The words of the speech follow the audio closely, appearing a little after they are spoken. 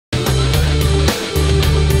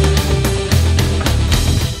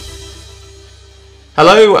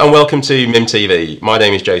Hello and welcome to MIM TV. My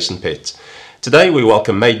name is Jason Pitt. Today we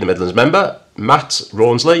welcome Made in the Midlands member, Matt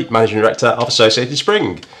Rawnsley, Managing Director of Associated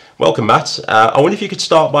Spring. Welcome, Matt. I wonder if you could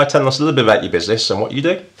start by telling us a little bit about your business and what you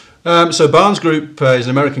do. So Barnes Group is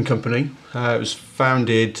an American company. It was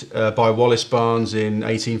founded by Wallace Barnes in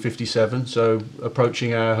 1857, so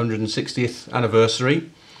approaching our 160th anniversary.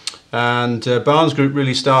 And Barnes Group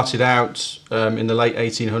really started out in the late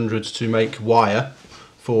 1800s to make wire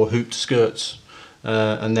for hooped skirts,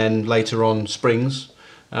 and then later on springs.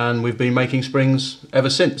 And we've been making springs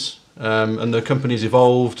ever since. And the company's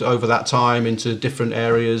evolved over that time into different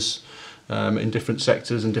areas, in different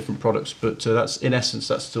sectors and different products, but that's in essence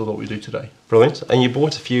that's still what we do today. Brilliant. And you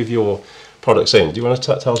brought a few of your products in. Do you want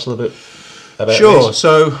to tell us a little bit about Sure. these?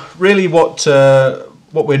 So really what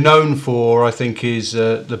we're known for, I think, is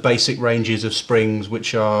the basic ranges of springs,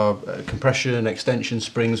 which are compression, extension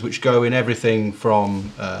springs, which go in everything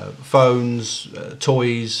from phones,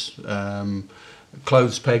 toys,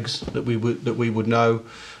 clothes pegs that we would know.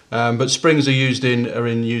 But springs are used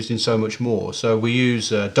in so much more. So we use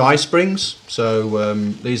die springs. So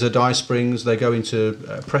these are die springs. They go into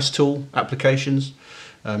press tool applications.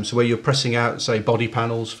 So where you're pressing out, say, body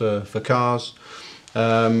panels for cars.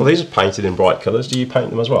 Well, these are painted in bright colours. Do you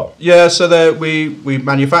paint them as well? Yeah. So we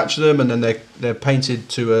manufacture them, and then they're painted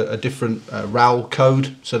to a different RAL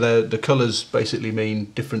code. So the colours basically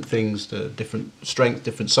mean different things, the different strength,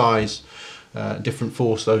 different size. Different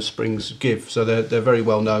force those springs give, so they're very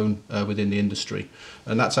well known within the industry,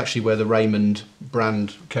 and that's actually where the Raymond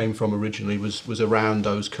brand came from originally. Was around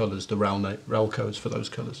those colours, the RAL codes for those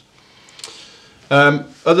colours.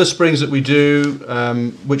 Other springs that we do,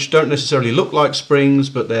 which don't necessarily look like springs,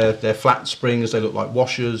 but they're flat springs. They look like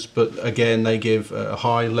washers, but again they give a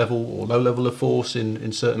high level or low level of force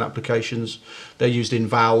in certain applications. They're used in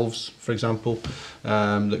valves, for example,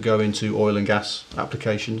 that go into oil and gas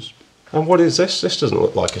applications. And what is this? This doesn't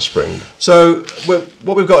look like a spring. So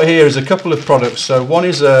what we've got here is a couple of products. So one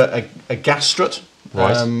is a gas strut,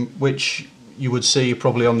 right, which you would see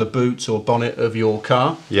probably on the boot or bonnet of your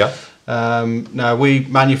car. Yeah. Now we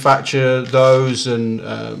manufacture those, and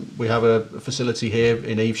we have a facility here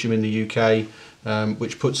in Evesham in the UK,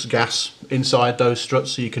 which puts gas inside those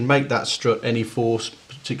struts, so you can make that strut any force,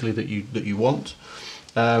 particularly that you want.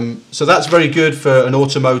 So that's very good for an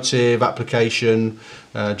automotive application,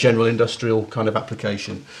 general industrial kind of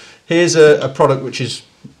application. Here's a product which is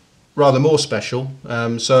rather more special.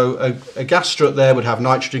 So a gas strut there would have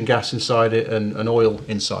nitrogen gas inside it and oil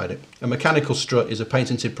inside it. A mechanical strut is a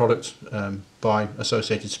patented product by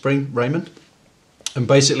Associated Spring, Raymond. And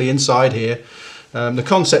basically inside here, the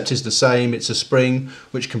concept is the same. It's a spring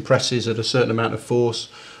which compresses at a certain amount of force.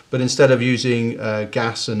 But instead of using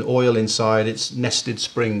gas and oil inside, it's nested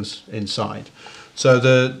springs inside. So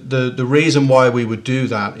the reason why we would do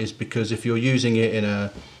that is because if you're using it in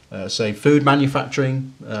say food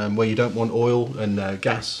manufacturing, where you don't want oil and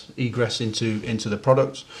gas egress into the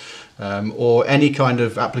product, or any kind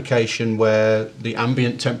of application where the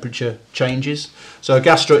ambient temperature changes. So a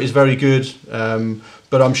gas strut is very good,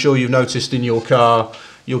 but I'm sure you've noticed in your car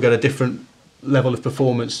you'll get a different level of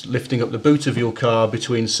performance lifting up the boot of your car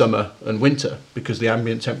between summer and winter, because the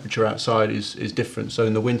ambient temperature outside is different. So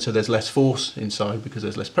in the winter there's less force inside because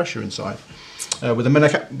there's less pressure inside. With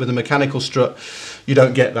a mechanical strut you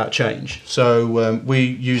don't get that change. So we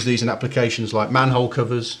use these in applications like manhole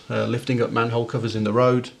covers, lifting up manhole covers in the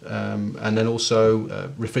road, and then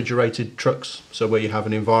also refrigerated trucks, so where you have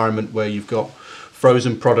an environment where you've got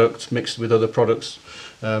frozen product mixed with other products.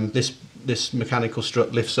 This mechanical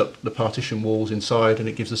strut lifts up the partition walls inside, and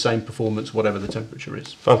it gives the same performance whatever the temperature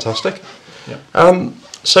is. Fantastic. Yeah.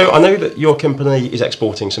 So I know that your company is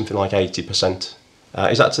exporting something like 80%.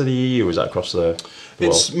 Is that to the EU or is that across the world?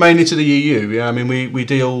 It's mainly to the EU. Yeah, I mean we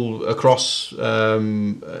deal across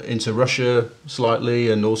into Russia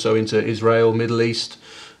slightly, and also into Israel, Middle East.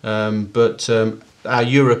 But our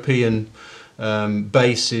European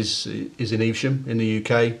base is in Evesham in the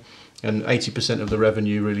UK. And 80% of the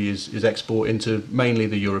revenue really is export into mainly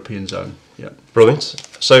the European zone. Yeah. Brilliant.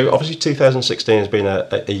 So obviously 2016 has been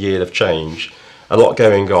a year of change, a lot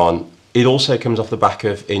going on. It also comes off the back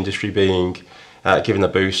of industry being given a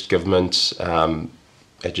boost, government,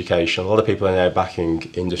 education. A lot of people are now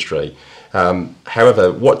backing industry.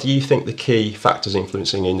 However, what do you think the key factors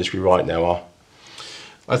influencing industry right now are?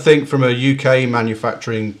 I think from a UK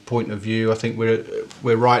manufacturing point of view, I think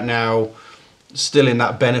we're right now still in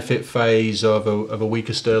that benefit phase of a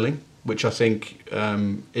weaker sterling, which I think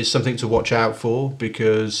is something to watch out for,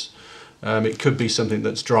 because it could be something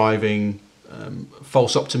that's driving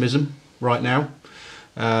false optimism right now.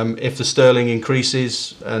 If the sterling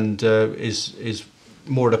increases and is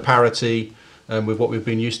more at a parity with what we've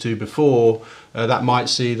been used to before, that might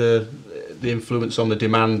see the influence on the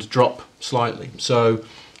demand drop slightly. So,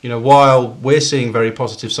 while we're seeing very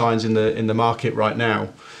positive signs in the market right now,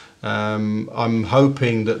 I'm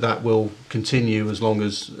hoping that will continue as long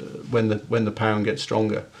as when the pound gets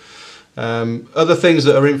stronger. Other things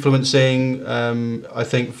that are influencing, I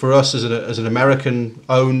think for us as an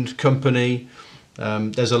American-owned company,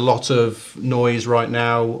 there's a lot of noise right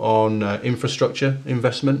now on infrastructure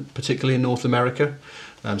investment, particularly in North America.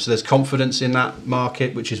 So there's confidence in that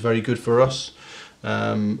market, which is very good for us.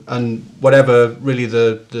 And whatever really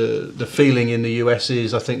the feeling in the US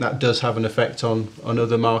is, I think that does have an effect on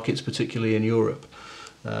other markets, particularly in Europe.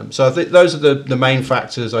 So I think those are the main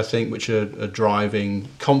factors, I think, which are driving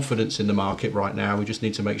confidence in the market right now. We just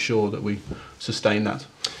need to make sure that we sustain that.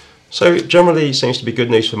 So generally it seems to be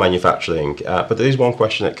good news for manufacturing, but there is one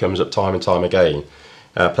question that comes up time and time again.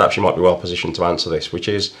 Perhaps you might be well positioned to answer this, which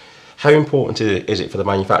is how important is it for the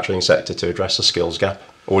manufacturing sector to address the skills gap?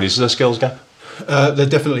 Or is there a skills gap? There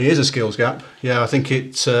definitely is a skills gap. Yeah, I think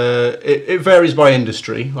it varies by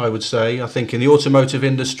industry, I would say. I think in the automotive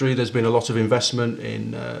industry, there's been a lot of investment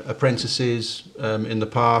in apprentices in the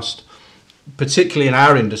past, particularly in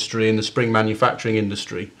our industry, in the spring manufacturing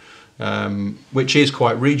industry, which is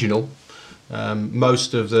quite regional.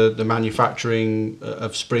 Most of the manufacturing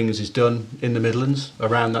of springs is done in the Midlands,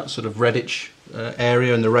 around that sort of Redditch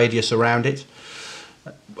area and the radius around it.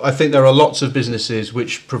 I think there are lots of businesses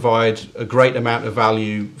which provide a great amount of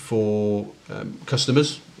value for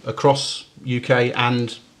customers across UK,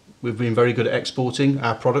 and we've been very good at exporting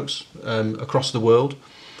our products across the world.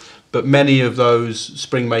 But many of those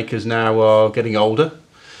spring makers now are getting older.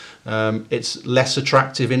 It's less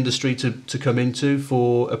attractive industry to come into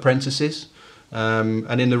for apprentices.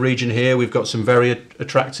 And in the region here, we've got some very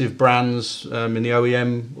attractive brands in the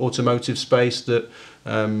OEM automotive space that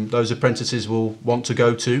those apprentices will want to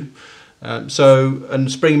go to.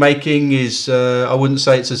 And spring making is, I wouldn't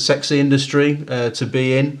say it's a sexy industry to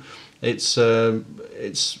be in. It's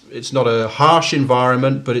not a harsh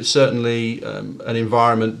environment, but it's certainly an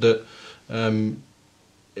environment that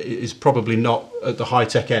is probably not at the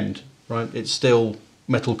high-tech end, right? It's still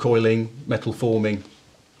metal coiling, metal forming.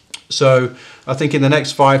 So I think in the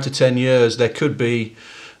next 5 to 10 years, there could be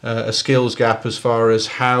a skills gap as far as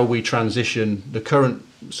how we transition the current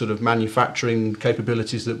sort of manufacturing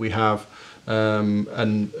capabilities that we have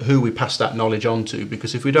and who we pass that knowledge on to.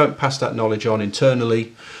 Because if we don't pass that knowledge on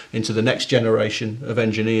internally into the next generation of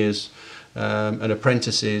engineers and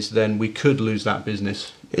apprentices, then we could lose that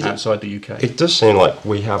business outside the UK. It does seem like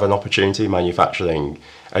we have an opportunity in manufacturing,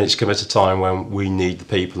 and it's come at a time when we need the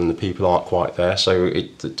people and the people aren't quite there. So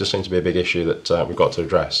it does seem to be a big issue that we've got to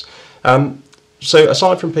address. So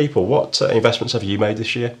aside from people, what investments have you made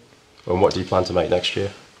this year, and what do you plan to make next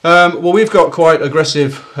year? Well, we've got quite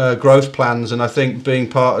aggressive growth plans, and I think being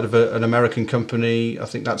part of an American company, I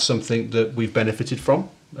think that's something that we've benefited from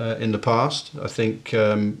in the past. I think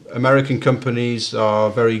American companies are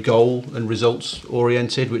very goal and results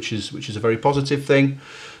oriented, which is a very positive thing.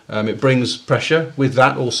 It brings pressure with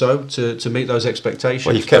that also to meet those expectations.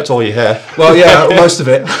 Well, you've kept all your hair. Well, yeah, most of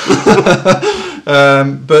it.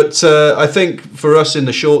 But I think for us in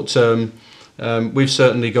the short term, we've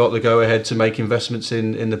certainly got the go-ahead to make investments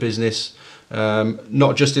in the business,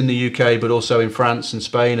 not just in the UK, but also in France and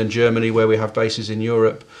Spain and Germany, where we have bases in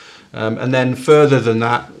Europe. And then further than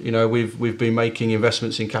that, we've been making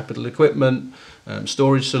investments in capital equipment,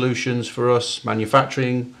 storage solutions for us,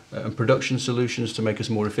 manufacturing and production solutions to make us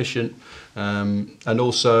more efficient. And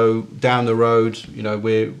also down the road,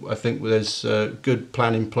 I think there's a good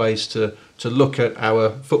plan in place to look at our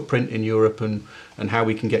footprint in Europe and how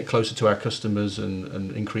we can get closer to our customers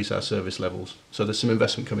and increase our service levels. So there's some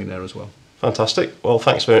investment coming there as well. Fantastic. Well,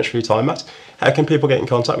 thanks very much for your time, Matt. How can people get in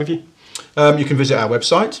contact with you? You can visit our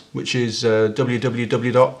website, which is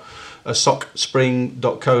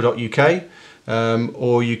www.sockspring.co.uk,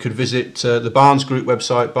 or you could visit the Barnes Group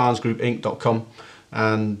website, barnesgroupinc.com,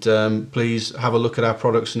 and please have a look at our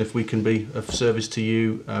products, and if we can be of service to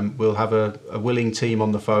you, we'll have a willing team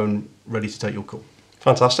on the phone ready to take your call.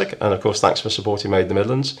 Fantastic, and of course thanks for supporting Made in the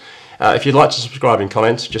Midlands. If you'd like to subscribe and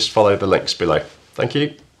comment, just follow the links below. Thank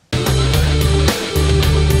you.